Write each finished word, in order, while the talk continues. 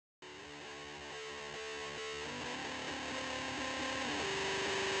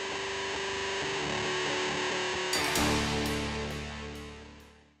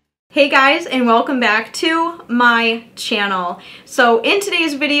Hey guys, and welcome back to my channel. So in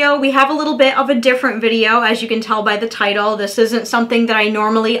today's video, we have a little bit of a different video. As you can tell by the title, this isn't something that I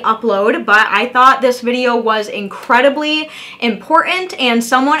normally upload, but I thought this video was incredibly important and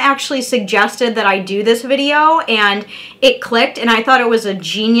someone actually suggested that I do this video and it clicked and I thought it was a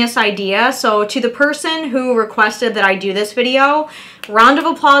genius idea. So to the person who requested that I do this video, round of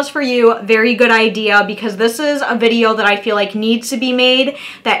applause for you. Very good idea, because this is a video that I feel like needs to be made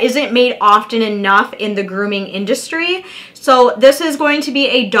that isn't made often enough in the grooming industry. So this is going to be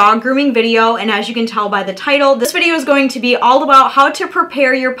a dog grooming video, and as you can tell by the title, this video is going to be all about how to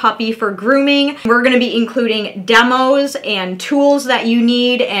prepare your puppy for grooming. We're going to be including demos and tools that you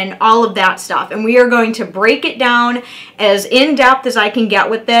need and all of that stuff, and we are going to break it down as in-depth as I can get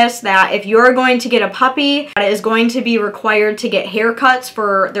with this, that if you're going to get a puppy that is going to be required to get haircuts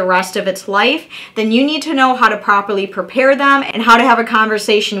for the rest of its life, then you need to know how to properly prepare them and how to have a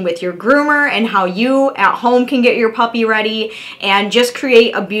conversation with your groomer and how you at home can get your puppy ready and just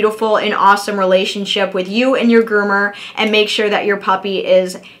create a beautiful and awesome relationship with you and your groomer and make sure that your puppy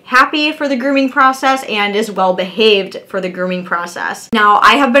is happy for the grooming process and is well behaved for the grooming process. Now,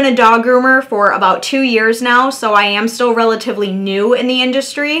 I have been a dog groomer for about 2 years now, so I am still relatively new in the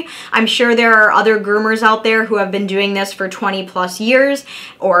industry. I'm sure there are other groomers out there who have been doing this for 20 plus years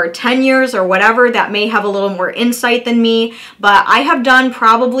or 10 years or whatever that may have a little more insight than me, but I have done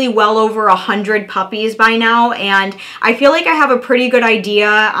probably well over 100 puppies by now, and I feel like I have a pretty good idea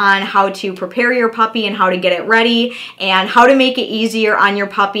on how to prepare your puppy and how to get it ready and how to make it easier on your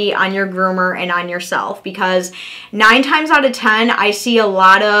puppy, on your groomer, and on yourself, because 9 times out of 10 I see a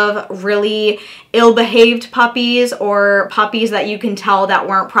lot of really ill-behaved puppies or puppies that you can tell that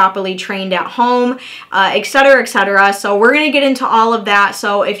weren't properly trained at home, etc., etc. So we're going to get into all of that.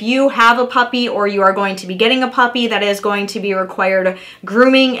 So if you have a puppy or you are going to be getting a puppy that is going to be required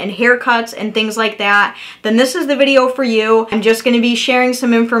grooming and haircuts and things like that, then this is the video for you. I'm just going to be sharing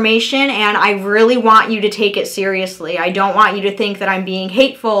some information, and I really want you to take it seriously. I don't want you to think that I'm being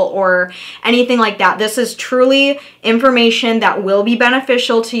hateful or anything like that. This is truly information that will be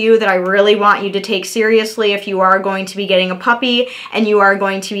beneficial to you, that I really want you to take seriously if you are going to be getting a puppy and you are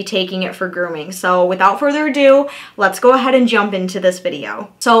going to be taking it for grooming. So without further ado, let's go ahead and jump into this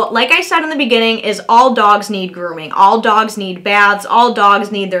video. So like I said in the beginning, is all dogs need grooming. All dogs need baths. All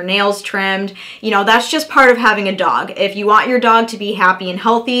dogs need their nails trimmed. You know, that's just part of having a dog. If you want your dog to be happy and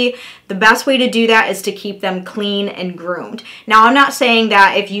healthy, the best way to do that is to keep them clean and groomed. Now, I'm not saying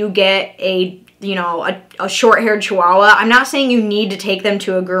that if you get a short-haired Chihuahua, I'm not saying you need to take them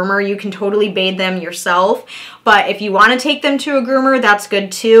to a groomer. You can totally bathe them yourself. But if you want to take them to a groomer, that's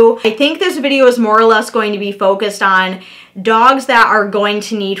good too. I think this video is more or less going to be focused on dogs that are going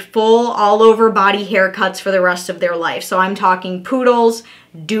to need full all-over body haircuts for the rest of their life. So I'm talking poodles,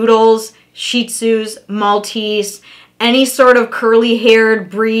 doodles, Shih Tzus, Maltese, any sort of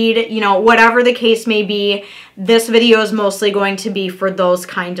curly-haired breed, you know, whatever the case may be. This video is mostly going to be for those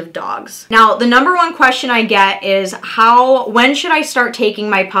kind of dogs. Now, the number one question I get is when should I start taking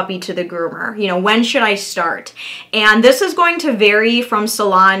my puppy to the groomer? You know, when should I start? And this is going to vary from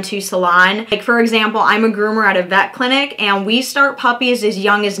salon to salon. Like, for example, I'm a groomer at a vet clinic and we start puppies as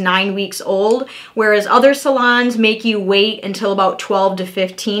young as 9 weeks old, whereas other salons make you wait until about 12 to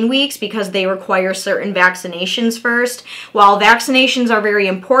 15 weeks because they require certain vaccinations first. While vaccinations are very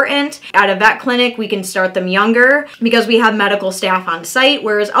important, at a vet clinic we can start them younger because we have medical staff on site,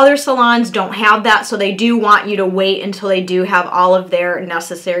 whereas other salons don't have that, so they do want you to wait until they do have all of their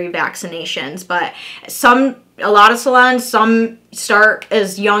necessary vaccinations. But a lot of salons, some start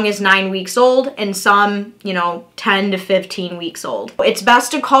as young as 9 weeks old and some, 10 to 15 weeks old. It's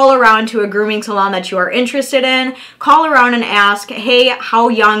best to call around to a grooming salon that you are interested in. Call around and ask, hey, how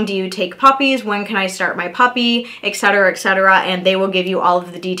young do you take puppies? When can I start my puppy? Etc., etc. And they will give you all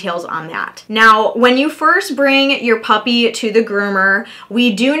of the details on that. Now, when you first bring your puppy to the groomer,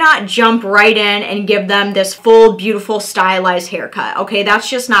 we do not jump right in and give them this full, beautiful, stylized haircut. Okay, that's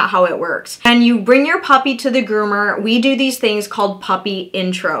just not how it works. And you bring your puppy to the groomer, we do these things called puppy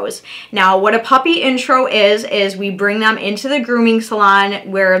intros. Now, what a puppy intro is we bring them into the grooming salon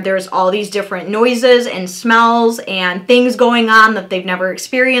where there's all these different noises and smells and things going on that they've never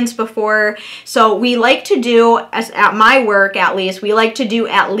experienced before. So we like to do, at my work at least, we like to do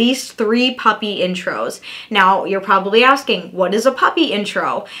at least 3 puppy intros. Now, you're probably asking, what is a puppy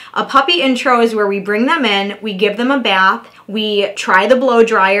intro? A puppy intro is where we bring them in, we give them a bath, we try the blow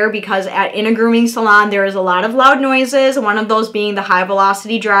dryer, because in a grooming salon there is a lot lot of loud noises, one of those being the high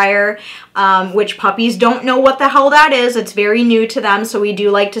velocity dryer, which puppies don't know what the hell that is. It's very new to them, so we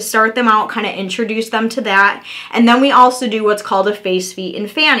do like to start them out, kind of introduce them to that. And then we also do what's called a face, feet, and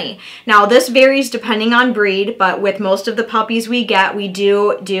fanny. Now this varies depending on breed, but with most of the puppies we get, we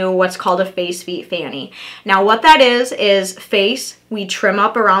do what's called a face, feet, fanny. Now what that is face, we trim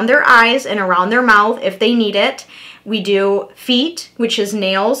up around their eyes and around their mouth if they need it. We do feet, which is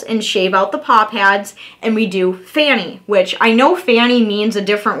nails, and shave out the paw pads. And we do fanny, which I know fanny means a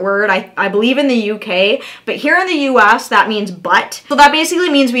different word, I believe in the UK, but here in the US that means butt. So that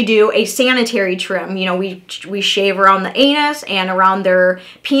basically means we do a sanitary trim. You know, we shave around the anus and around their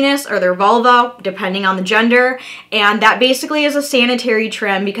penis or their vulva, depending on the gender. And that basically is a sanitary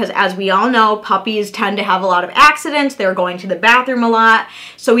trim because, as we all know, puppies tend to have a lot of accidents. They're going to the bathroom a lot.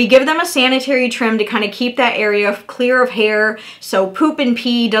 So we give them a sanitary trim to kind of keep that area clear of hair so poop and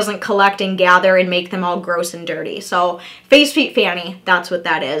pee doesn't collect and gather and make them all gross and dirty. So face, feet, fanny, that's what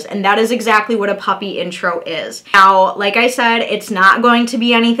that is. And that is exactly what a puppy intro is. Now, like I said, it's not going to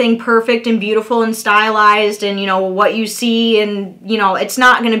be anything perfect and beautiful and stylized and, you know, what you see and, you know, it's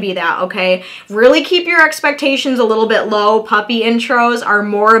not going to be that, okay? Really keep your expectations a little bit low. Puppy intros are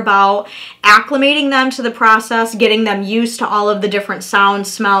more about acclimating them to the process, getting them used to all of the different sounds,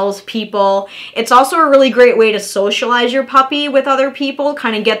 smells, people. It's also a really great way to socialize your puppy with other people,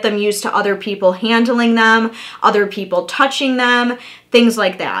 kind of get them used to other people handling them, other people touching them, things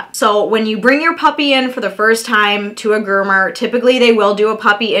like that. So when you bring your puppy in for the first time to a groomer, typically they will do a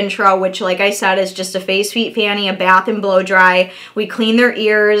puppy intro, which, like I said, is just a face, feet, fanny, a bath and blow dry. We clean their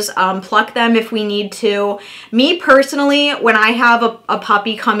ears, pluck them if we need to. Me personally, when I have a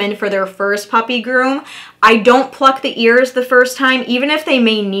puppy come in for their first puppy groom, I don't pluck the ears the first time, even if they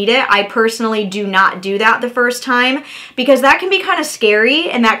may need it. I personally do not do that the first time because that can be kind of scary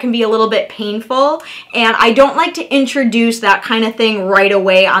and that can be a little bit painful. And I don't like to introduce that kind of thing right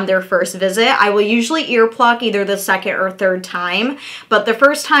away on their first visit. I will usually ear pluck either the second or third time, but the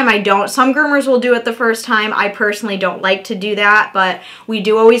first time I don't. Some groomers will do it the first time. I personally don't like to do that, but we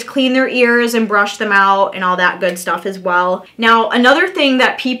do always clean their ears and brush them out and all that good stuff as well. Now, another thing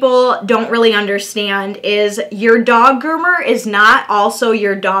that people don't really understand is your dog groomer is not also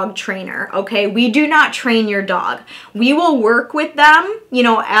your dog trainer, okay? We do not train your dog. We will work with them, you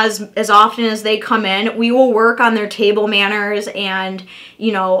know, as often as they come in. We will work on their table manners and,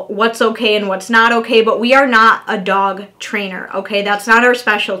 you know, what's okay and what's not okay, but we are not a dog trainer, okay? That's not our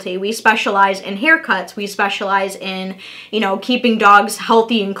specialty. We specialize in haircuts. We specialize in, you know, keeping dogs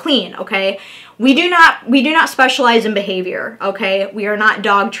healthy and clean, okay? We do not specialize in behavior, okay? We are not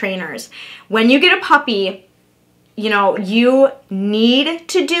dog trainers. When you get a puppy, you know, you need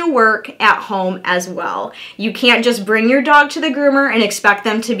to do work at home as well. You can't just bring your dog to the groomer and expect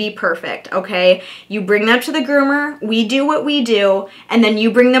them to be perfect, okay? You bring them to the groomer, we do what we do, and then you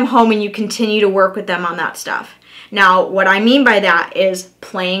bring them home and you continue to work with them on that stuff. Now, what I mean by that is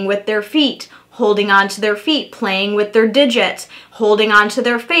playing with their feet, holding on to their feet, playing with their digits, holding on to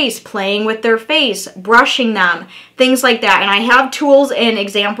their face, playing with their face, brushing them, things like that. And I have tools and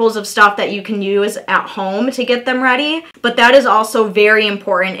examples of stuff that you can use at home to get them ready. But that is also very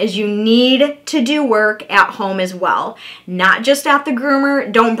important, is you need to do work at home as well. Not just at the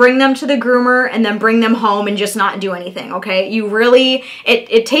groomer. Don't bring them to the groomer and then bring them home and just not do anything, okay? You really,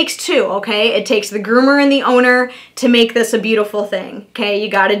 it takes two, okay? It takes the groomer and the owner to make this a beautiful thing, okay? You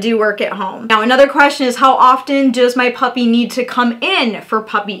gotta do work at home. Now, another question is, how often does my puppy need to come in for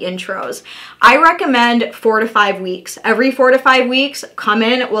puppy intros? I recommend 4 to 5 weeks. Every 4 to 5 weeks, come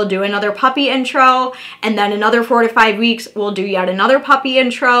in, we'll do another puppy intro, and then another 4 to 5 weeks, we'll do yet another puppy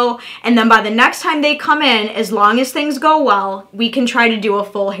intro, and then by the next time they come in, as long as things go well, we can try to do a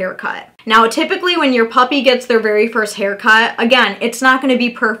full haircut. Now, typically when your puppy gets their very first haircut, again, it's not going to be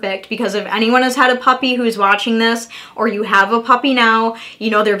perfect because if anyone has had a puppy who's watching this, or you have a puppy now,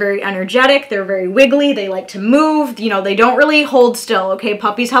 you know they're very energetic, they're very wiggly, they like to move, you know, they don't really hold still, okay?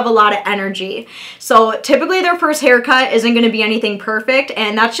 Puppies have a lot of energy. So typically their first haircut isn't going to be anything perfect,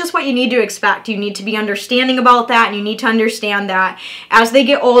 and that's just what you need to expect. You need to be understanding about that, and you need to understand that as they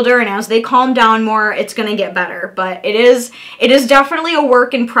get older and as they calm down more, it's going to get better. But it is definitely a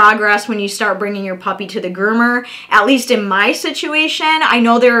work in progress when you start bringing your puppy to the groomer. At least in my situation, I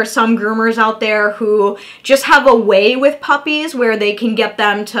know there are some groomers out there who just have a way with puppies where they can get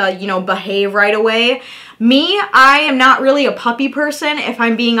them to, you know, behave right away. Me, I am not really a puppy person, if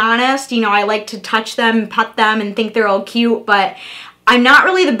I'm being honest. You know, I like to touch them, pet them, and think they're all cute, but I'm not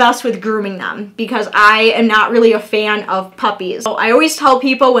really the best with grooming them because I am not really a fan of puppies. So I always tell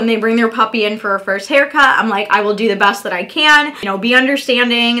people when they bring their puppy in for a first haircut, I'm like, I will do the best that I can. You know, be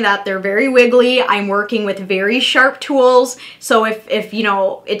understanding that they're very wiggly. I'm working with very sharp tools. So if you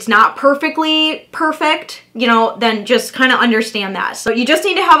know, it's not perfectly perfect, you know, then just kind of understand that. So you just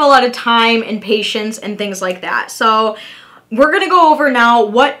need to have a lot of time and patience and things like that. So we're going to go over now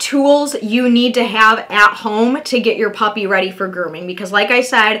what tools you need to have at home to get your puppy ready for grooming. Because like I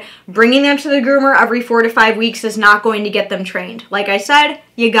said, bringing them to the groomer every 4 to 5 weeks is not going to get them trained. Like I said,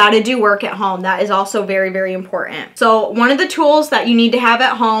 you got to do work at home. That is also very, very important. So one of the tools that you need to have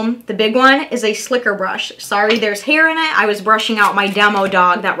at home, the big one, is a slicker brush. Sorry, there's hair in it. I was brushing out my demo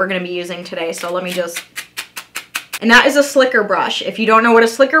dog that we're going to be using today. So let me just... And that is a slicker brush. If you don't know what a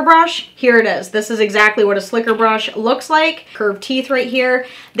slicker brush, here it is. This is exactly what a slicker brush looks like. Curved teeth right here.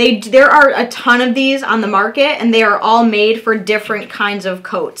 There are a ton of these on the market, and they are all made for different kinds of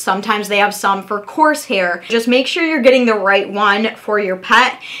coats. Sometimes they have some for coarse hair. Just make sure you're getting the right one for your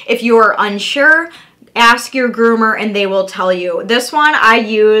pet. If you are unsure, ask your groomer and they will tell you. This one I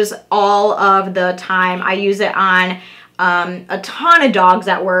use all of the time. I use it on a ton of dogs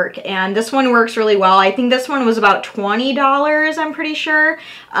at work, and this one works really well. I think this one was about $20, I'm pretty sure,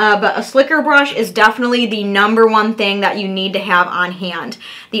 but a slicker brush is definitely the #1 thing that you need to have on hand.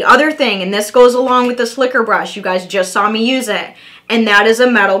 The other thing, and this goes along with the slicker brush, you guys just saw me use it, and that is a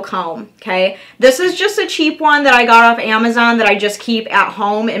metal comb, okay? This is just a cheap one that I got off Amazon that I just keep at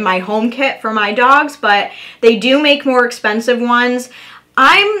home in my home kit for my dogs, but they do make more expensive ones.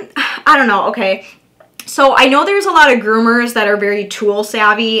 I don't know, okay. So I know there's a lot of groomers that are very tool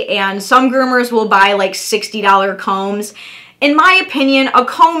savvy, and some groomers will buy like $60 combs. In my opinion, a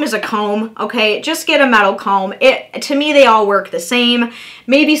comb is a comb, okay? Just get a metal comb. To me, they all work the same.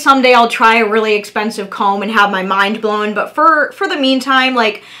 Maybe someday I'll try a really expensive comb and have my mind blown, but for the meantime,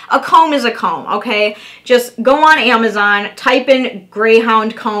 like, a comb is a comb, okay? Just go on Amazon, type in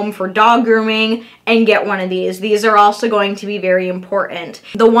Greyhound comb for dog grooming, and get one of these. These are also going to be very important.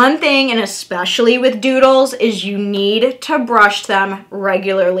 The one thing, and especially with doodles, is you need to brush them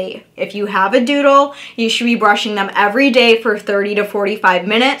regularly. If you have a doodle, you should be brushing them every day for 30 to 45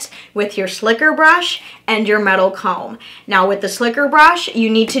 minutes with your slicker brush and your metal comb. Now with the slicker brush, you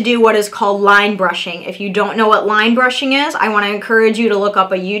need to do what is called line brushing. If you don't know what line brushing is, I want to encourage you to look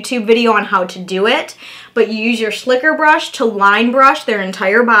up a YouTube video on how to do it. But you use your slicker brush to line brush their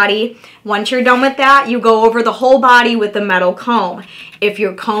entire body. Once you're done with that, you go over the whole body with the metal comb. If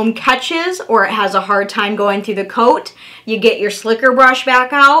your comb catches or it has a hard time going through the coat, you get your slicker brush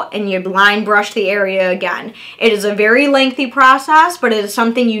back out and you line brush the area again. It is a very lengthy process, but it is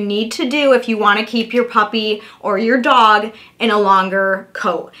something you need to do if you want to keep your puppy or your dog in a longer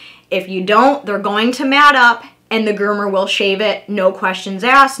coat. If you don't, they're going to mat up, and the groomer will shave it. No questions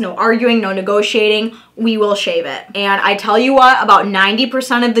asked, no arguing, no negotiating. We will shave it. And I tell you what, about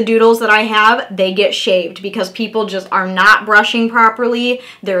 90% of the doodles that I have, they get shaved because people just are not brushing properly.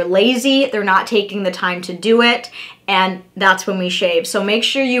 They're lazy. They're not taking the time to do it. And that's when we shave. So make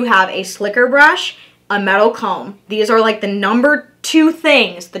sure you have a slicker brush, a metal comb. These are like the #2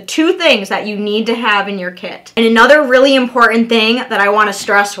 things, the 2 things that you need to have in your kit. And another really important thing that I want to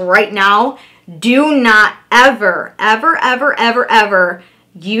stress right now, do not ever, ever, ever, ever, ever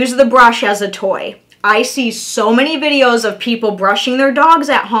use the brush as a toy. I see so many videos of people brushing their dogs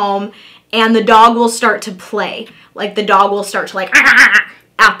at home, and the dog will start to play. Like, the dog will start to like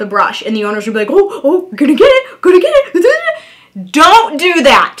at the brush, and the owners will be like, oh, gonna get it. Don't do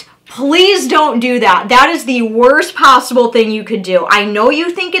that. Please don't do that. That is the worst possible thing you could do. I know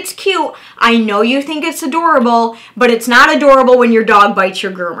you think it's cute. I know you think it's adorable, but it's not adorable when your dog bites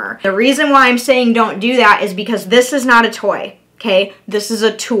your groomer. The reason why I'm saying don't do that is because this is not a toy, okay? This is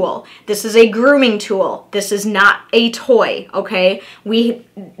a tool. This is a grooming tool. This is not a toy, okay?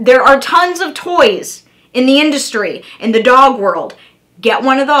 There are tons of toys in the industry, in the dog world. Get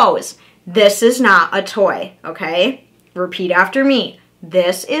one of those. This is not a toy, okay? Repeat after me.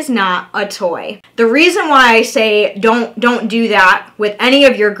 This is not a toy. The reason why I say don't do that with any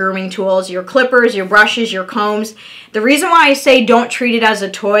of your grooming tools, your clippers, your brushes, your combs, the reason why I say don't treat it as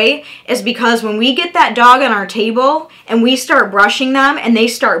a toy is because when we get that dog on our table and we start brushing them and they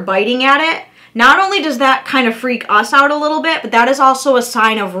start biting at it, not only does that kind of freak us out a little bit, but that is also a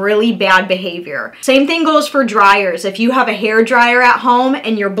sign of really bad behavior. Same thing goes for dryers. If you have a hair dryer at home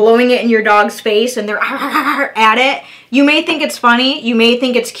and you're blowing it in your dog's face and they're at it, you may think it's funny, you may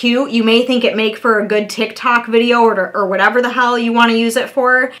think it's cute, you may think it make for a good TikTok video or whatever the hell you want to use it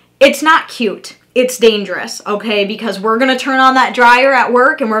for. It's not cute. it's dangerous, okay? Because we're gonna turn on that dryer at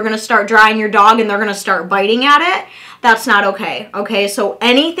work and we're gonna start drying your dog and they're gonna start biting at it. That's not okay, okay? So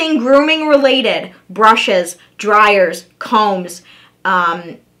anything grooming related, brushes, dryers, combs,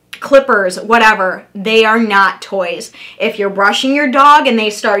 clippers, whatever, they are not toys. If you're brushing your dog and they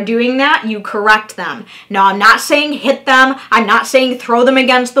start doing that, you correct them. Now, I'm not saying hit them. I'm not saying throw them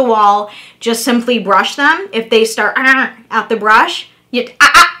against the wall. Just simply brush them. If they start at the brush, you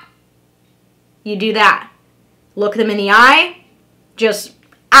do that. Look them in the eye. Just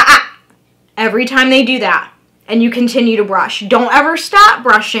every time they do that. And you continue to brush. Don't ever stop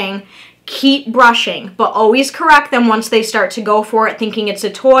brushing. Keep brushing, but always correct them once they start to go for it, thinking it's a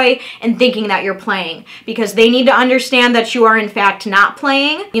toy and thinking that you're playing, because they need to understand that you are in fact not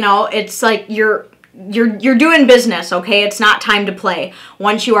playing. You know, it's like you're doing business, okay? It's not time to play.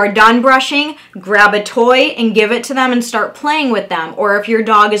 Once you are done brushing, grab a toy and give it to them and start playing with them. Or if your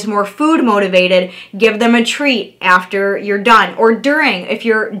dog is more food motivated, give them a treat after you're done, or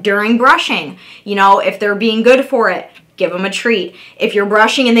during brushing. You know, if they're being good for it, give them a treat. If you're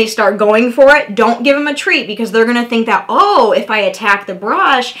brushing and they start going for it, don't give them a treat, because they're going to think that, oh, if I attack the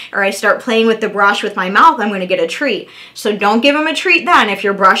brush or I start playing with the brush with my mouth, I'm going to get a treat. So don't give them a treat then. If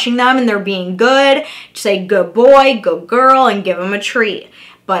you're brushing them and they're being good, say good boy, good girl, and give them a treat.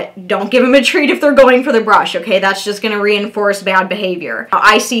 But don't give them a treat if they're going for the brush, okay? That's just going to reinforce bad behavior.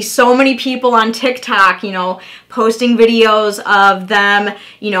 I see so many people on TikTok, you know, posting videos of them,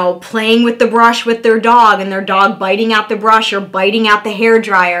 you know, playing with the brush with their dog and their dog biting at the brush or biting at the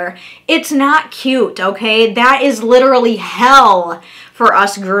hairdryer. It's not cute, okay? That is literally hell for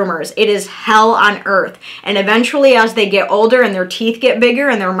us groomers. It is hell on earth. And eventually, as they get older and their teeth get bigger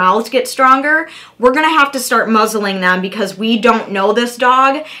and their mouths get stronger, we're gonna have to start muzzling them, because we don't know this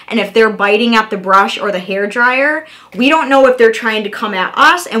dog. And if they're biting at the brush or the hairdryer, we don't know if they're trying to come at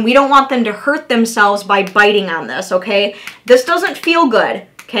us, and we don't want them to hurt themselves by biting on this, okay? This doesn't feel good.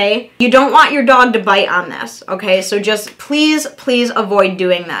 Okay, you don't want your dog to bite on this, okay? So just please avoid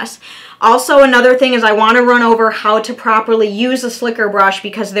doing this. Also, another thing is I want to run over how to properly use a slicker brush,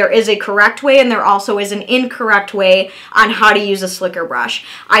 because there is a correct way and there also is an incorrect way on how to use a slicker brush.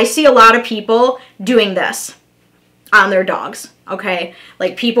 I see a lot of people doing this on their dogs, okay?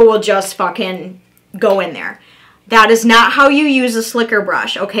 Like, people will just fucking go in there. That is not how you use a slicker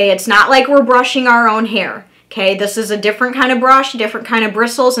brush, okay? It's not like we're brushing our own hair. Okay, this is a different kind of brush, different kind of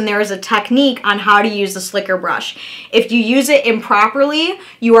bristles, and there is a technique on how to use the slicker brush. If you use it improperly,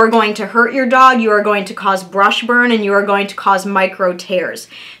 you are going to hurt your dog, you are going to cause brush burn, and you are going to cause micro tears.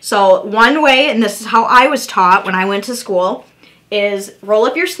 So one way, and this is how I was taught when I went to school, is roll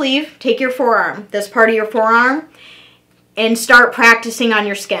up your sleeve, take your forearm, this part of your forearm, and start practicing on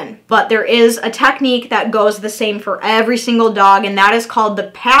your skin. But there is a technique that goes the same for every single dog, and that is called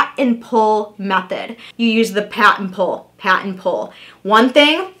the pat and pull method. You use the pat and pull, pat and pull. One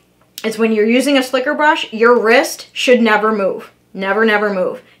thing is, when you're using a slicker brush, your wrist should never move. Never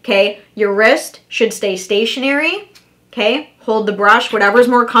move, okay? Your wrist should stay stationary, okay? Hold the brush, whatever's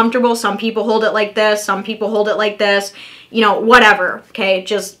more comfortable. Some people hold it like this, some people hold it like this. You know, whatever, okay?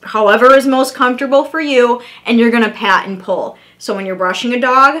 Just however is most comfortable for you, and you're gonna pat and pull. So when you're brushing a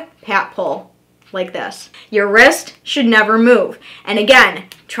dog, pat, pull, like this. Your wrist should never move. And again,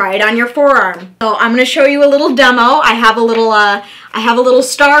 try it on your forearm. So I'm gonna show you a little demo. I have a little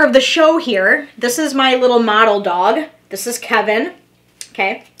star of the show here. This is my little model dog. This is Kevin,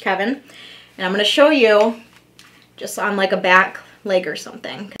 okay, Kevin. And I'm gonna show you just on like a back leg or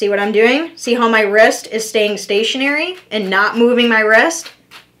something. See what I'm doing? See how my wrist is staying stationary and not moving my wrist?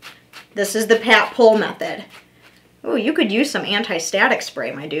 This is the pat pull method. Oh, you could use some anti-static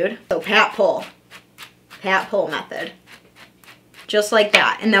spray, my dude. So pat pull method. Just like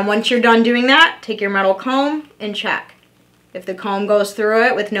that. And then once you're done doing that, take your metal comb and check. If the comb goes through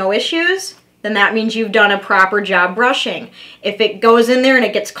it with no issues, then that means you've done a proper job brushing. If it goes in there and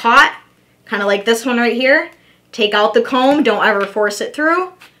it gets caught, kind of like this one right here, take out the comb, don't ever force it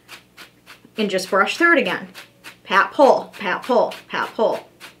through, and just brush through it again. Pat, pull, pat, pull, pat, pull.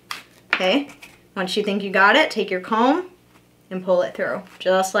 Okay? Once you think you got it, take your comb and pull it through.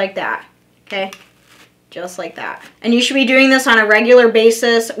 Just like that. Okay? Just like that. And you should be doing this on a regular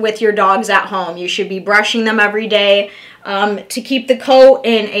basis with your dogs at home. You should be brushing them every day to keep the coat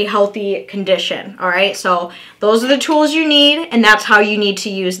in a healthy condition. All right, so those are the tools you need, and that's how you need to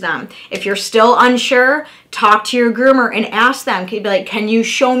use them. If you're still unsure, talk to your groomer and ask them. Be like, can you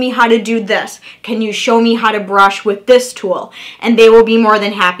show me how to do this? Can you show me how to brush with this tool? And they will be more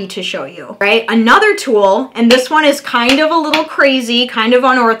than happy to show you. Right? Another tool, and this one is kind of a little crazy, kind of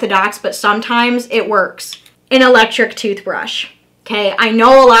unorthodox, but sometimes it works. An electric toothbrush. Okay, I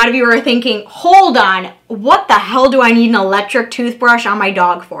know a lot of you are thinking, hold on, what the hell do I need an electric toothbrush on my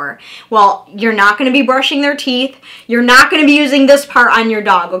dog for? Well, you're not going to be brushing their teeth. You're not going to be using this part on your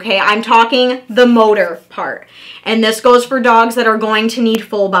dog, okay? I'm talking the motor part. And this goes for dogs that are going to need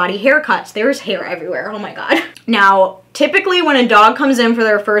full body haircuts. There's hair everywhere, oh my God. Now, typically when a dog comes in for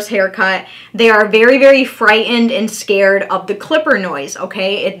their first haircut, they are very, very frightened and scared of the clipper noise,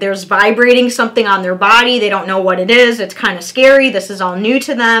 okay? There's vibrating something on their body. They don't know what it is. It's kind of scary. This is all new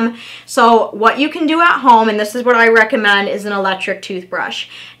to them. So what you can do at home, and this is what I recommend, is an electric toothbrush.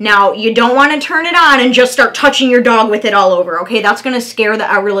 Now, you don't want to turn it on and just start touching your dog with it all over, okay? That's going to scare the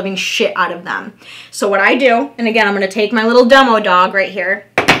ever-living shit out of them. So what I do, and again, I'm going to take my little demo dog right here,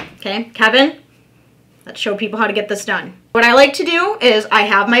 okay? Kevin, let's show people how to get this done. What I like to do is I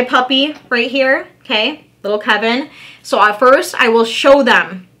have my puppy right here, okay? Little Kevin. So at first, I will show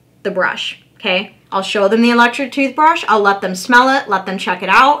them the brush, okay? I'll show them the electric toothbrush. I'll let them smell it, let them check it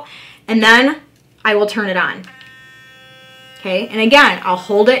out, and then I will turn it on. Okay, and again, I'll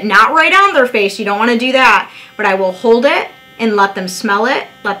hold it not right on their face. You don't want to do that, but I will hold it and let them smell it,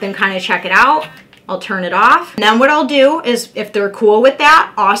 let them kind of check it out. I'll turn it off. And then what I'll do is, if they're cool with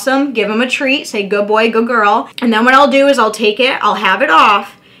that, awesome, give them a treat, say good boy, good girl. And then what I'll do is I'll take it, I'll have it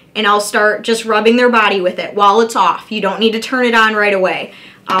off, and I'll start just rubbing their body with it while it's off. You don't need to turn it on right away.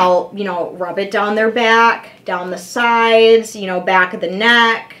 I'll, you know, rub it down their back, down the sides, you know, back of the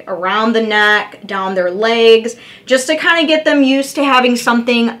neck, around the neck, down their legs, just to kind of get them used to having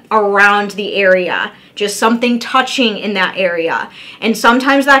something around the area, just something touching in that area. And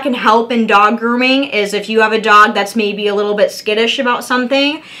sometimes that can help in dog grooming, is if you have a dog that's maybe a little bit skittish about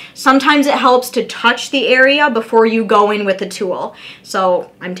something, sometimes it helps to touch the area before you go in with the tool.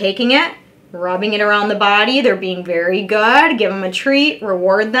 So I'm taking it, rubbing it around the body. They're being very good. Give them a treat,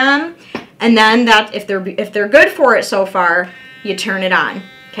 reward them. And then that, if they're good for it so far, you turn it on,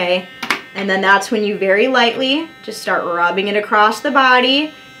 okay? And then that's when you very lightly just start rubbing it across the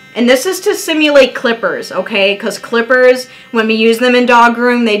body. And this is to simulate clippers, okay? Because clippers, when we use them in dog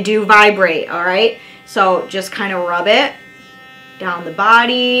groom, they do vibrate, all right? So just kind of rub it down the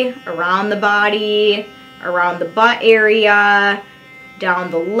body, around the butt area,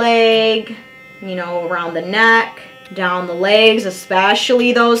 down the leg, you know, around the neck, down the legs,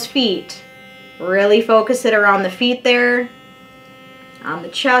 especially those feet. Really focus it around the feet there, on the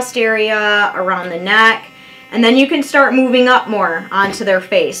chest area, around the neck. And then you can start moving up more onto their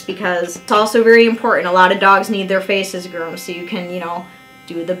face, because it's also very important. A lot of dogs need their faces groomed, so you can, you know,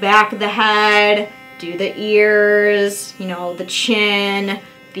 do the back of the head, do the ears, you know, the chin,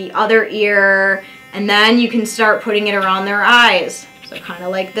 the other ear, and then you can start putting it around their eyes. So kind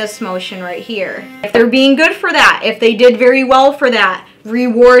of like this motion right here. If they're being good for that, if they did very well for that,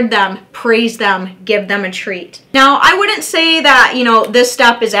 reward them, praise them, give them a treat. Now, I wouldn't say that, you know, this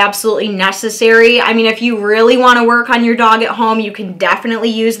step is absolutely necessary. I mean, if you really want to work on your dog at home, you can definitely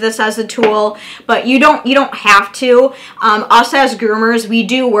use this as a tool, but you don't have to. Us as groomers, we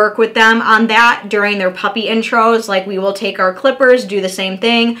do work with them on that during their puppy intros. Like, we will take our clippers, do the same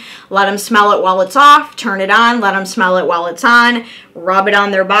thing, let them smell it while it's off, turn it on, let them smell it while it's on, rub it on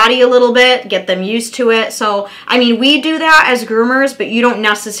their body a little bit, get them used to it. So, I mean, we do that as groomers, but you don't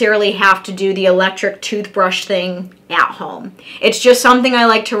necessarily have to do the electric toothbrush thing at home. It's just something I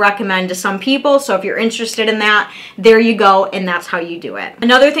like to recommend to some people. So if you're interested in that, there you go, and that's how you do it.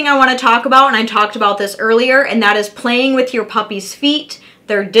 Another thing I want to talk about, and I talked about this earlier, and that is playing with your puppy's feet,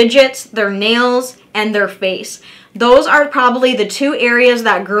 their digits, their nails, and their face. Those are probably the two areas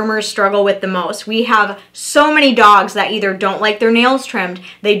that groomers struggle with the most. We have so many dogs that either don't like their nails trimmed,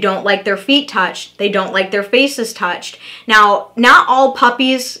 they don't like their feet touched, they don't like their faces touched. Now, not all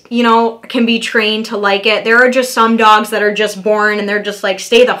puppies, you know, can be trained to like it. There are just some dogs that are just born and they're just like,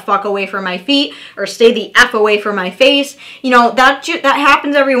 stay the fuck away from my feet, or stay the F away from my face. You know, that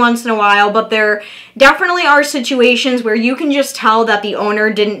happens every once in a while, but there definitely are situations where you can just tell that the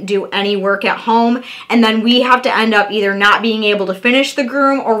owner didn't do any work at home, and then we have to end up either not being able to finish the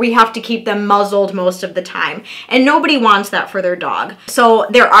groom, or we have to keep them muzzled most of the time. And nobody wants that for their dog. So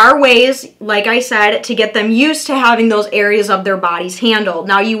there are ways, like I said, to get them used to having those areas of their bodies handled.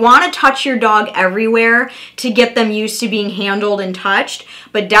 Now, you want to touch your dog everywhere to get them used to being handled and touched,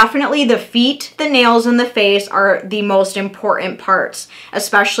 but definitely the feet, the nails, and the face are the most important parts,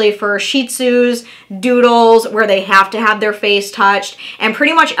 especially for Shih Tzus, Doodles, where they have to have their face touched, and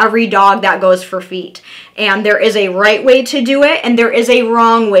pretty much every dog that goes for feet. And there is a right way to do it and there is a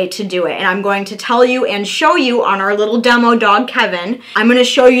wrong way to do it. And I'm going to tell you and show you on our little demo dog, Kevin. I'm going to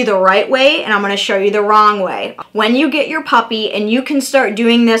show you the right way and I'm going to show you the wrong way. When you get your puppy, and you can start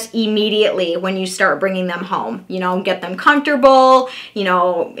doing this immediately when you start bringing them home. You know, get them comfortable, you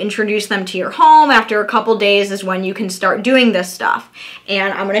know, introduce them to your home. After a couple days is when you can start doing this stuff.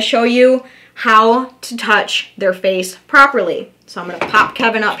 And I'm going to show you how to touch their face properly. So I'm going to pop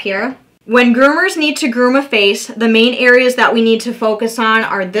Kevin up here. When groomers need to groom a face, the main areas that we need to focus on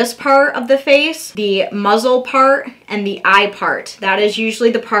are this part of the face, the muzzle part, and the eye part. That is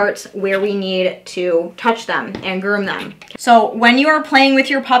usually the parts where we need to touch them and groom them. So when you are playing with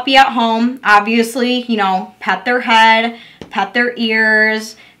your puppy at home, obviously, you know, pet their head, pet their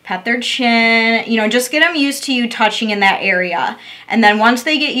ears, pet their chin, you know, just get them used to you touching in that area. And then once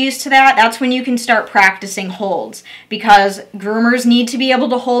they get used to that, that's when you can start practicing holds, because groomers need to be able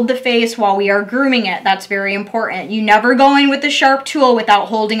to hold the face while we are grooming it. That's very important. You never go in with a sharp tool without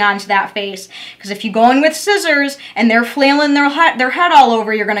holding on to that face, because if you go in with scissors and they're flailing their head all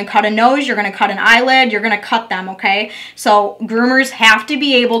over, you're going to cut a nose, you're going to cut an eyelid, you're going to cut them, okay? So groomers have to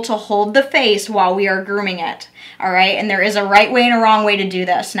be able to hold the face while we are grooming it. All right, and there is a right way and a wrong way to do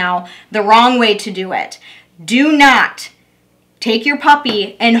this. Now, the wrong way to do it, do not take your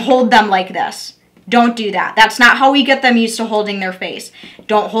puppy and hold them like this. Don't do that. That's not how we get them used to holding their face.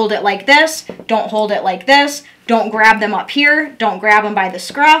 Don't hold it like this. Don't hold it like this. Don't grab them up here. Don't grab them by the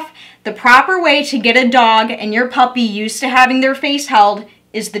scruff. The proper way to get a dog and your puppy used to having their face held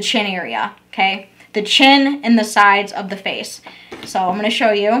is the chin area, okay? The chin and the sides of the face. So I'm going to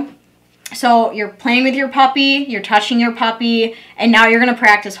show you. So you're playing with your puppy, you're touching your puppy, and now you're going to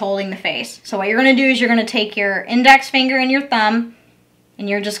practice holding the face. So what you're going to do is you're going to take your index finger and your thumb, and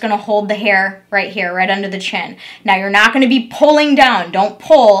you're just going to hold the hair right here, right under the chin. Now you're not going to be pulling down. Don't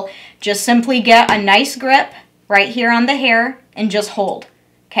pull. Just simply get a nice grip right here on the hair and just hold.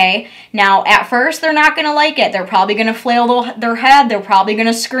 Okay? Now at first they're not going to like it. They're probably going to flail their head. They're probably going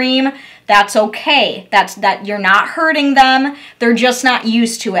to scream. That's okay. That you're not hurting them. They're just not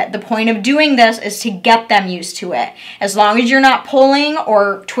used to it. The point of doing this is to get them used to it. As long as you're not pulling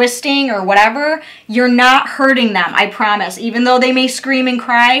or twisting or whatever, you're not hurting them, I promise. Even though they may scream and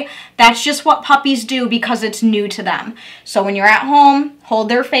cry, that's just what puppies do because it's new to them. So when you're at home, hold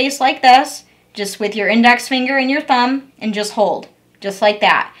their face like this, just with your index finger and your thumb, and just hold, just like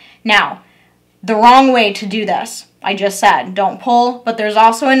that. Now, the wrong way to do this, I just said, don't pull, but there's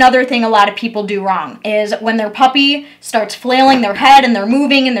also another thing a lot of people do wrong, is when their puppy starts flailing their head and they're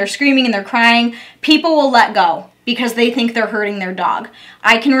moving and they're screaming and they're crying, people will let go because they think they're hurting their dog.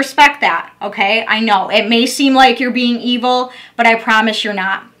 I can respect that, okay? I know, it may seem like you're being evil, but I promise you're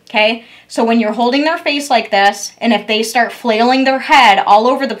not, okay? So when you're holding their face like this, and if they start flailing their head all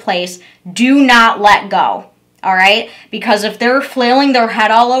over the place, do not let go. All right? Because if they're flailing their head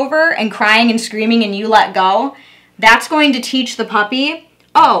all over and crying and screaming and you let go, that's going to teach the puppy,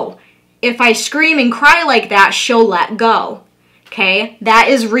 oh, if I scream and cry like that, she'll let go. Okay? That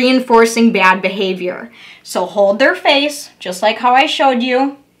is reinforcing bad behavior. So hold their face, just like how I showed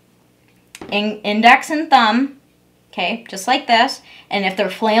you, index and thumb, okay, just like this. And if they're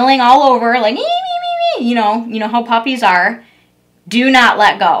flailing all over, like, you know how puppies are, do not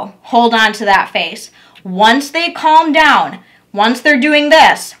let go. Hold on to that face. Once they calm down, once they're doing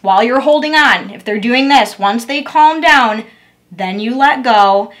this, while you're holding on, if they're doing this, once they calm down, then you let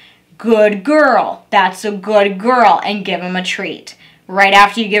go. Good girl. That's a good girl. And give them a treat. Right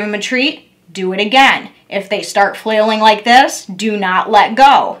after you give them a treat, do it again. If they start flailing like this, do not let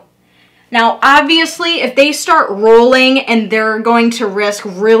go. Now, obviously, if they start rolling and they're going to risk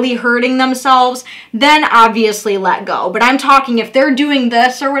really hurting themselves, then obviously let go. But I'm talking if they're doing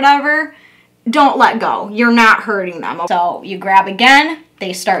this or whatever, don't let go. You're not hurting them. So you grab again,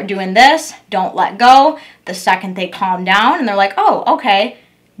 they start doing this, don't let go. The second they calm down and they're like, oh, okay,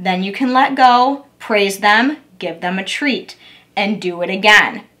 then you can let go, praise them, give them a treat, and do it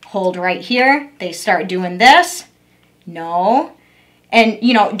again. Hold right here, they start doing this, no. And,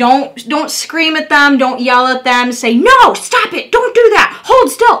 you know, don't scream at them, don't yell at them, say, no, stop it, don't do that, hold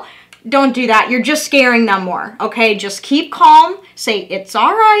still. Don't do that. You're just scaring them more, okay? Just keep calm. Say, it's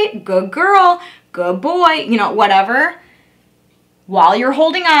all right, good girl, good boy, you know, whatever. While you're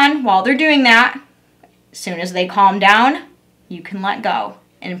holding on, while they're doing that, as soon as they calm down, you can let go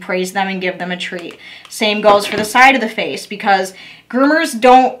and praise them and give them a treat. Same goes for the side of the face, because groomers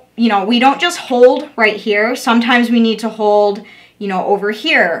don't, you know, we don't just hold right here. Sometimes we need to hold, you know, over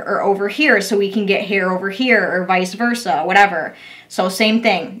here so we can get hair over here, or vice versa, whatever. So same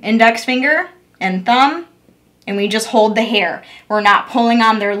thing, index finger and thumb, and we just hold the hair. We're not pulling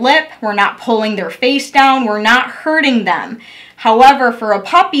on their lip. We're not pulling their face down. We're not hurting them. However, for a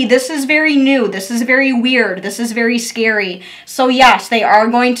puppy, this is very new. This is very weird. This is very scary. So yes, they are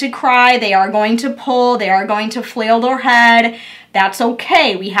going to cry. They are going to pull. They are going to flail their head. That's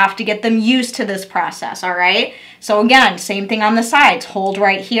okay. We have to get them used to this process, all right? So again, same thing on the sides. Hold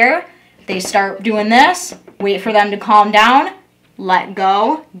right here. They start doing this. Wait for them to calm down. Let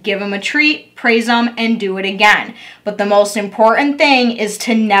go, give them a treat, praise them, and do it again. But the most important thing is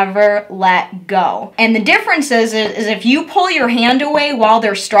to never let go. And the difference is if you pull your hand away while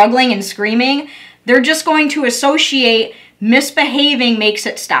they're struggling and screaming, they're just going to associate misbehaving makes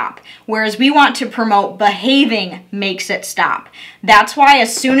it stop. Whereas we want to promote behaving makes it stop. That's why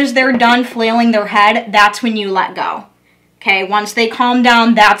as soon as they're done flailing their head, that's when you let go. Okay, once they calm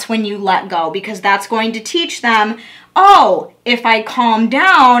down, that's when you let go, because that's going to teach them, oh, if I calm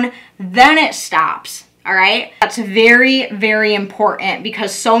down, then it stops, all right? That's very, very important,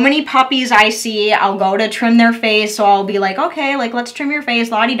 because so many puppies I see, I'll go to trim their face, so I'll be like, okay, like, let's trim your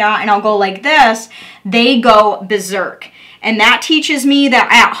face, la-di-da, and I'll go like this. They go berserk. And that teaches me that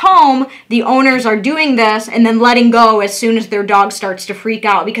at home, the owners are doing this and then letting go as soon as their dog starts to freak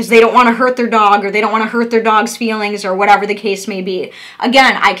out because they don't want to hurt their dog, or they don't want to hurt their dog's feelings, or whatever the case may be.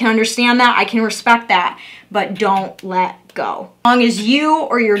 Again, I can understand that. I can respect that. But don't let go. As long as you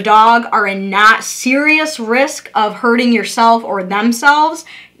or your dog are in not serious risk of hurting yourself or themselves,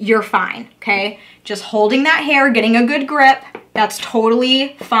 you're fine, okay? Just holding that hair, getting a good grip, that's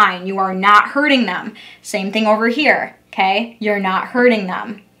totally fine. You are not hurting them. Same thing over here. Okay, you're not hurting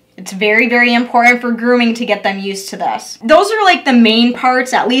them. It's very, very important for grooming to get them used to this. Those are like the main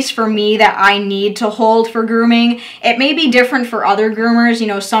parts, at least for me, that I need to hold for grooming. It may be different for other groomers. You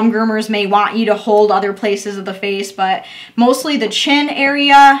know, some groomers may want you to hold other places of the face, but mostly the chin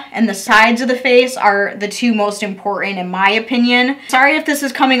area and the sides of the face are the two most important in my opinion. Sorry if this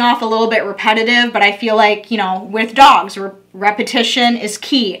is coming off a little bit repetitive, but I feel like, you know, with dogs, repetition is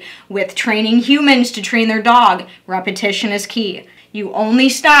key. With training humans to train their dog, repetition is key. You only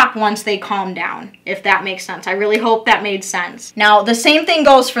stop once they calm down, if that makes sense. I really hope that made sense. Now, the same thing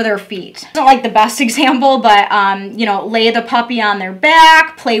goes for their feet. It's not like the best example, but, you know, lay the puppy on their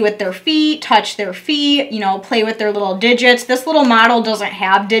back, play with their feet, touch their feet, you know, play with their little digits. This little model doesn't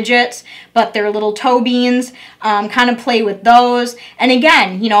have digits, but their little toe beans, kind of play with those. And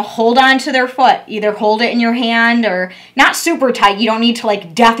again, you know, hold on to their foot. Either hold it in your hand or not super tight. You don't need to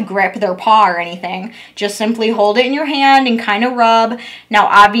like death grip their paw or anything. Just simply hold it in your hand and kind of rub. Now,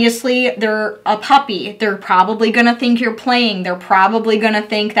 obviously, they're a puppy. They're probably going to think you're playing. They're probably going to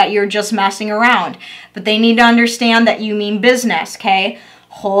think that you're just messing around. But they need to understand that you mean business, okay?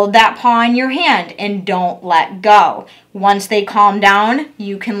 Hold that paw in your hand and don't let go. Once they calm down,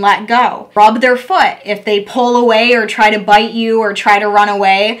 you can let go. Rub their foot. If they pull away or try to bite you or try to run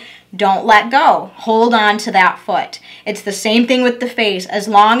away, don't let go. Hold on to that foot. It's the same thing with the face. As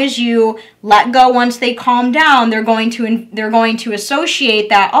long as you let go once they calm down, they're going to associate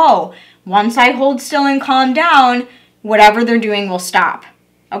that, oh, once I hold still and calm down, whatever they're doing will stop.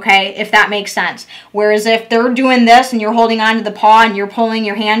 Okay, if that makes sense. Whereas if they're doing this and you're holding on to the paw and you're pulling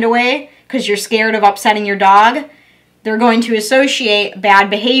your hand away because you're scared of upsetting your dog, they're going to associate bad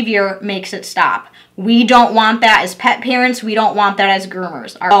behavior makes it stop. We don't want that as pet parents. We don't want that as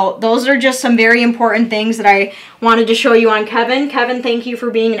groomers. So those are just some very important things that I wanted to show you on Kevin. Kevin, thank you for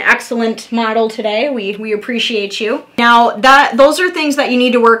being an excellent model today. We appreciate you. Now, those are things that you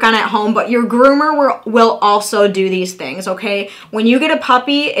need to work on at home, but your groomer will also do these things, okay? When you get a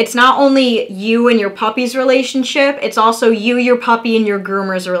puppy, it's not only you and your puppy's relationship, it's also you, your puppy, and your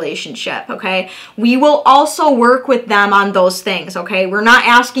groomer's relationship, okay? We will also work with them on those things, okay? We're not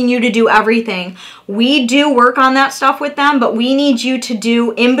asking you to do everything. We do work on that stuff with them, but we need you to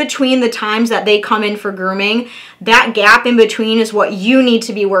do in between the times that they come in for grooming. That gap in between is what you need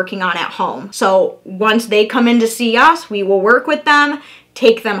to be working on at home. So once they come in to see us, we will work with them,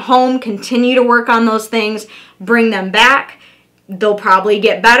 take them home, continue to work on those things, bring them back. They'll probably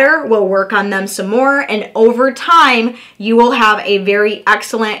get better. We'll work on them some more. And over time, you will have a very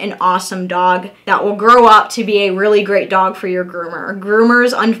excellent and awesome dog that will grow up to be a really great dog for your groomer.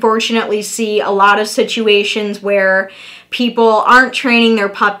 Groomers, unfortunately, see a lot of situations where people aren't training their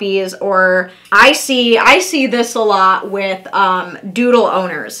puppies, or I see this a lot with doodle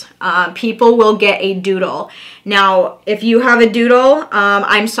owners. People will get a doodle. Now, if you have a doodle,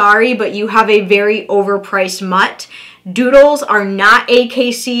 I'm sorry, but you have a very overpriced mutt. Doodles are not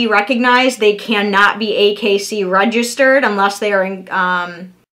AKC recognized. They cannot be AKC registered unless they are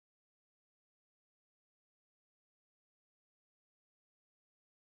in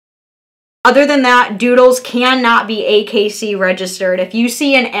Other than that, doodles cannot be AKC registered. If you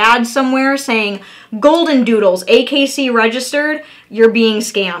see an ad somewhere saying golden doodles AKC registered, you're being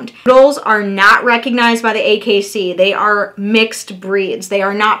scammed. Doodles are not recognized by the AKC. They are mixed breeds. They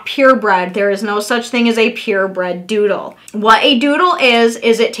are not purebred. There is no such thing as a purebred doodle. What a doodle is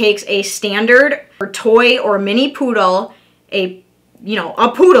it takes a standard or toy or mini poodle, a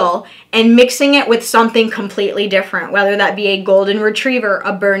poodle, and mixing it with something completely different, whether that be a golden retriever,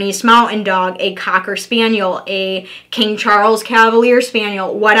 a Bernese Mountain Dog, a Cocker Spaniel, a King Charles Cavalier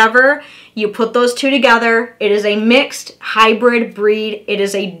Spaniel, whatever. You put those two together, it is a mixed hybrid breed. It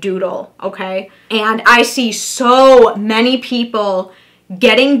is a doodle, okay? And I see so many people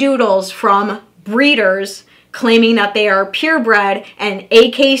getting doodles from breeders claiming that they are purebred and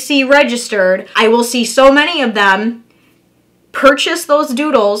AKC registered. I will see so many of them purchase those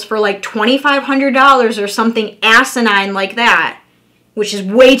doodles for like $2,500 or something asinine like that, which is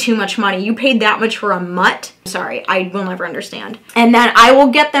way too much money. You paid that much for a mutt? Sorry, I will never understand. And then I will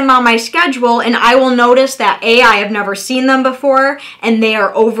get them on my schedule and I will notice that A, I have never seen them before and they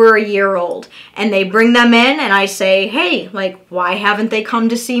are over a year old. And they bring them in and I say, hey, like, why haven't they come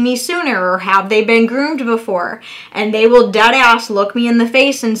to see me sooner? Or have they been groomed before? And they will dead ass look me in the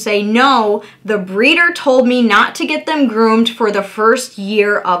face and say, no, the breeder told me not to get them groomed for the first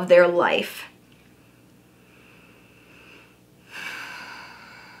year of their life.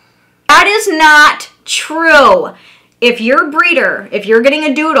 That is not true. If your breeder, if you're getting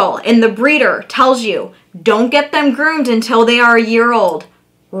a doodle and the breeder tells you don't get them groomed until they are a year old,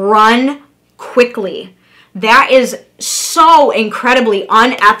 run quickly. That is so incredibly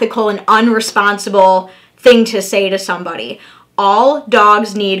unethical and unresponsible thing to say to somebody. All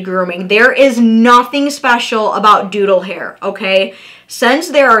dogs need grooming. There is nothing special about doodle hair, okay? Since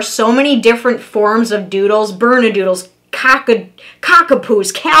there are so many different forms of doodles, Bernedoodles,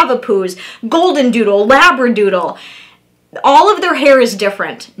 cockapoos, cavapoos, golden doodle, labradoodle, all of their hair is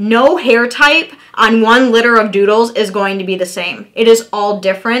different. No hair type on one litter of doodles is going to be the same. It is all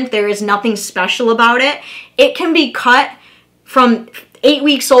different. There is nothing special about it. It can be cut from 8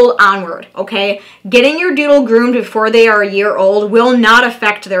 weeks old onward, okay? Getting your doodle groomed before they are a year old will not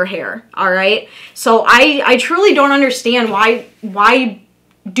affect their hair, all right? So I truly don't understand why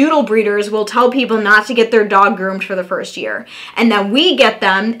doodle breeders will tell people not to get their dog groomed for the first year. And then we get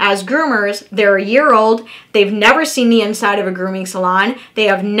them as groomers, they're a year old, they've never seen the inside of a grooming salon, they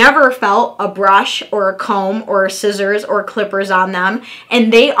have never felt a brush or a comb or scissors or clippers on them,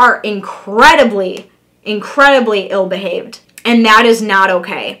 and they are incredibly ill-behaved. And that is not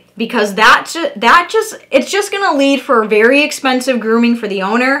okay, because it's just going to lead for very expensive grooming for the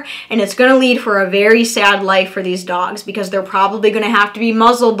owner, and it's going to lead for a very sad life for these dogs, because they're probably going to have to be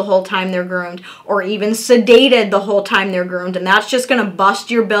muzzled the whole time they're groomed, or even sedated the whole time they're groomed, and that's just going to bust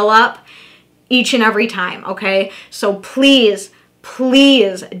your bill up each and every time, okay? So please,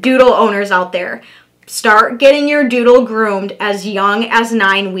 doodle owners out there, start getting your doodle groomed as young as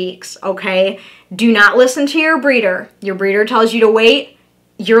 9 weeks, okay? Do not listen to your breeder. Your breeder tells you to wait,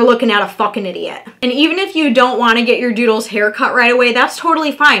 you're looking at a fucking idiot. And even if you don't want to get your doodle's hair cut right away, that's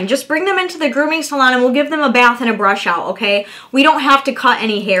totally fine. Just bring them into the grooming salon and we'll give them a bath and a brush out, okay? We don't have to cut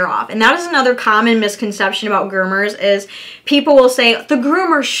any hair off. And that is another common misconception about groomers, is people will say, the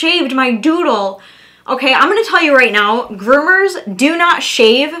groomer shaved my doodle. Okay, I'm going to tell you right now, groomers do not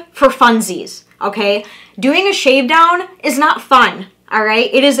shave for funsies, okay? Doing a shave down is not fun. All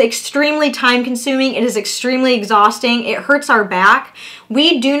right, it is extremely time consuming. It is extremely exhausting. It hurts our back.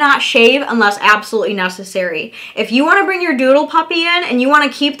 We do not shave unless absolutely necessary. If you want to bring your doodle puppy in and you want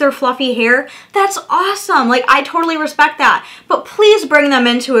to keep their fluffy hair, that's awesome. Like, I totally respect that. But please bring them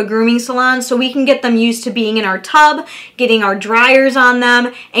into a grooming salon so we can get them used to being in our tub, getting our dryers on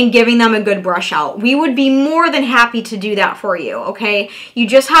them, and giving them a good brush out. We would be more than happy to do that for you, okay? You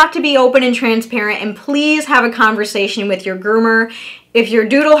just have to be open and transparent, and please have a conversation with your groomer. If your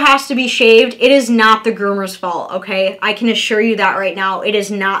doodle has to be shaved, it is not the groomer's fault, okay? I can assure you that right now. It is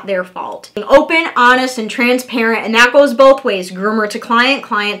not their fault. Being open, honest, and transparent, and that goes both ways, groomer to client,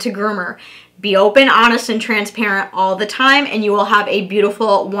 client to groomer. Be open, honest, and transparent all the time, and you will have a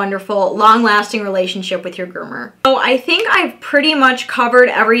beautiful, wonderful, long-lasting relationship with your groomer. So I think I've pretty much covered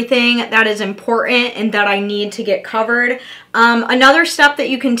everything that is important and that I need to get covered. Another step that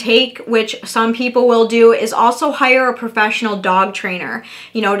you can take, which some people will do, is also hire a professional dog trainer,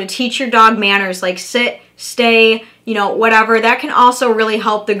 you know, to teach your dog manners like sit, stay, you know, whatever. That can also really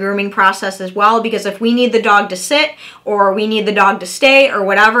help the grooming process as well, because if we need the dog to sit or we need the dog to stay or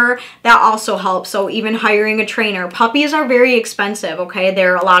whatever, that also helps. So even hiring a trainer. Puppies are very expensive, okay?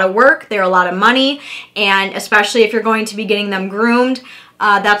 They're a lot of work, they're a lot of money, and especially if you're going to be getting them groomed,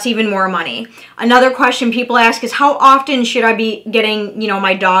 that's even more money. Another question people ask is, how often should I be getting, you know,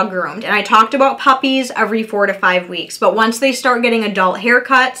 my dog groomed? And I talked about puppies every 4 to 5 weeks, but once they start getting adult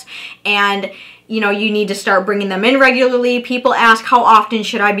haircuts and you know, you need to start bringing them in regularly. People ask, how often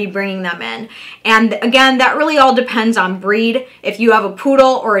should I be bringing them in? And again, that really all depends on breed. If you have a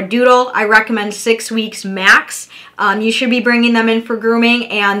poodle or a doodle, I recommend 6 weeks max. You should be bringing them in for grooming,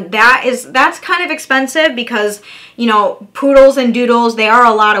 and that's kind of expensive because, you know, poodles and doodles, they are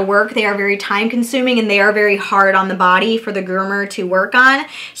a lot of work. They are very time consuming and they are very hard on the body for the groomer to work on.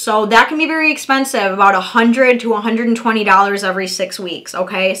 So that can be very expensive, about $100 to $120 every 6 weeks,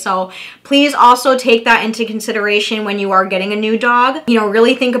 okay? So please also take that into consideration when you are getting a new dog. You know,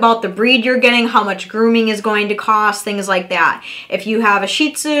 really think about the breed you're getting, how much grooming is going to cost, things like that. If you have a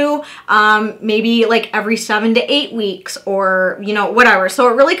Shih Tzu, maybe like every 7 to 8 weeks or, you know, whatever. So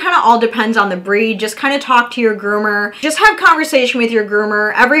it really kind of all depends on the breed. Just kind of talk to your groomer. Just have conversation with your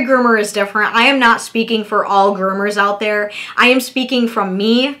groomer. Every groomer is different. I am not speaking for all groomers out there. I am speaking from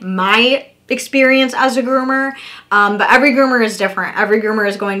me, my experience as a groomer, but every groomer is different. Every groomer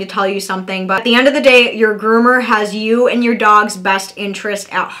is going to tell you something, but at the end of the day, your groomer has you and your dog's best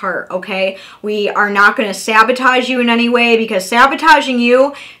interest at heart, okay? We are not going to sabotage you in any way, because sabotaging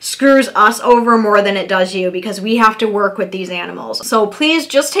you screws us over more than it does you, because we have to work with these animals. So please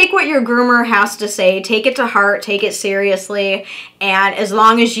just take what your groomer has to say, take it to heart, take it seriously, and as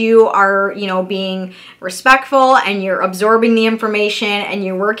long as you are, you know, being respectful and you're absorbing the information and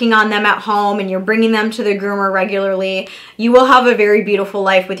you're working on them at home and you're bringing them to the groomer regularly, you will have a very beautiful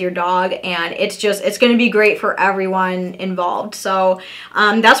life with your dog, and it's going to be great for everyone involved. So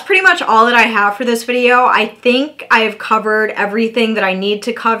that's pretty much all that I have for this video. I think I have covered everything that I need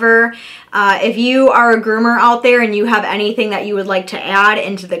to cover. If you are a groomer out there and you have anything that you would like to add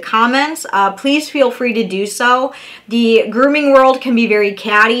into the comments, please feel free to do so. The grooming world can be very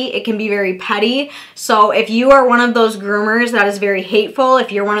catty. It can be very petty. So if you are one of those groomers that is very hateful,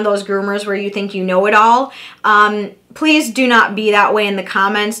 if you're one of those groomers where you think you know it all, please do not be that way in the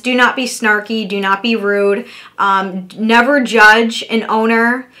comments. Do not be snarky. Do not be rude. Never judge an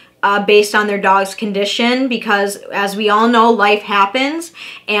owner based on their dog's condition, because as we all know, life happens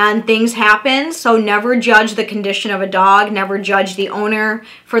and things happen. So never judge the condition of a dog. Never judge the owner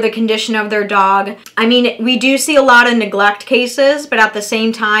for the condition of their dog. I mean, we do see a lot of neglect cases, but at the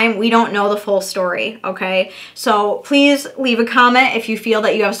same time, we don't know the full story, okay? So please leave a comment if you feel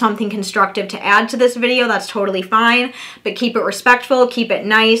that you have something constructive to add to this video. That's totally fine, but keep it respectful, keep it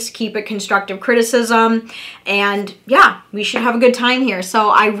nice, keep it constructive criticism, and yeah, we should have a good time here. So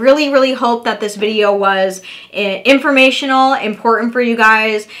I really hope that this video was informational, important for you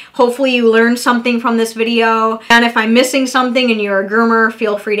guys. Hopefully you learned something from this video, and if I'm missing something and you're a groomer,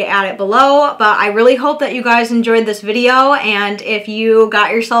 feel free to add it below. But I really hope that you guys enjoyed this video, and if you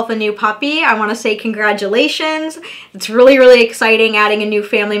got yourself a new puppy, I want to say congratulations. It's really exciting adding a new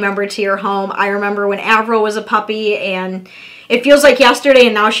family member to your home. I remember when Avril was a puppy, and it feels like yesterday,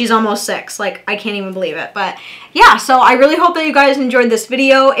 and now she's almost 6. Like, I can't even believe it. But yeah, so I really hope that you guys enjoyed this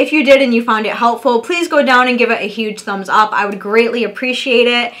video. If you did and you found it helpful, please go down and give it a huge thumbs up. I would greatly appreciate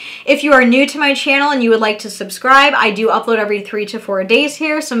it. If you are new to my channel and you would like to subscribe, I do upload every 3 to 4 days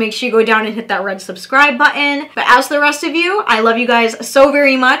here, so make sure you go down and hit that red subscribe button. But as the rest of you, I love you guys so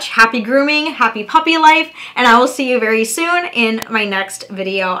very much. Happy grooming, happy puppy life, and I will see you very soon in my next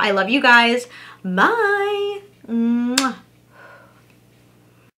video. I love you guys. Bye. Mwah.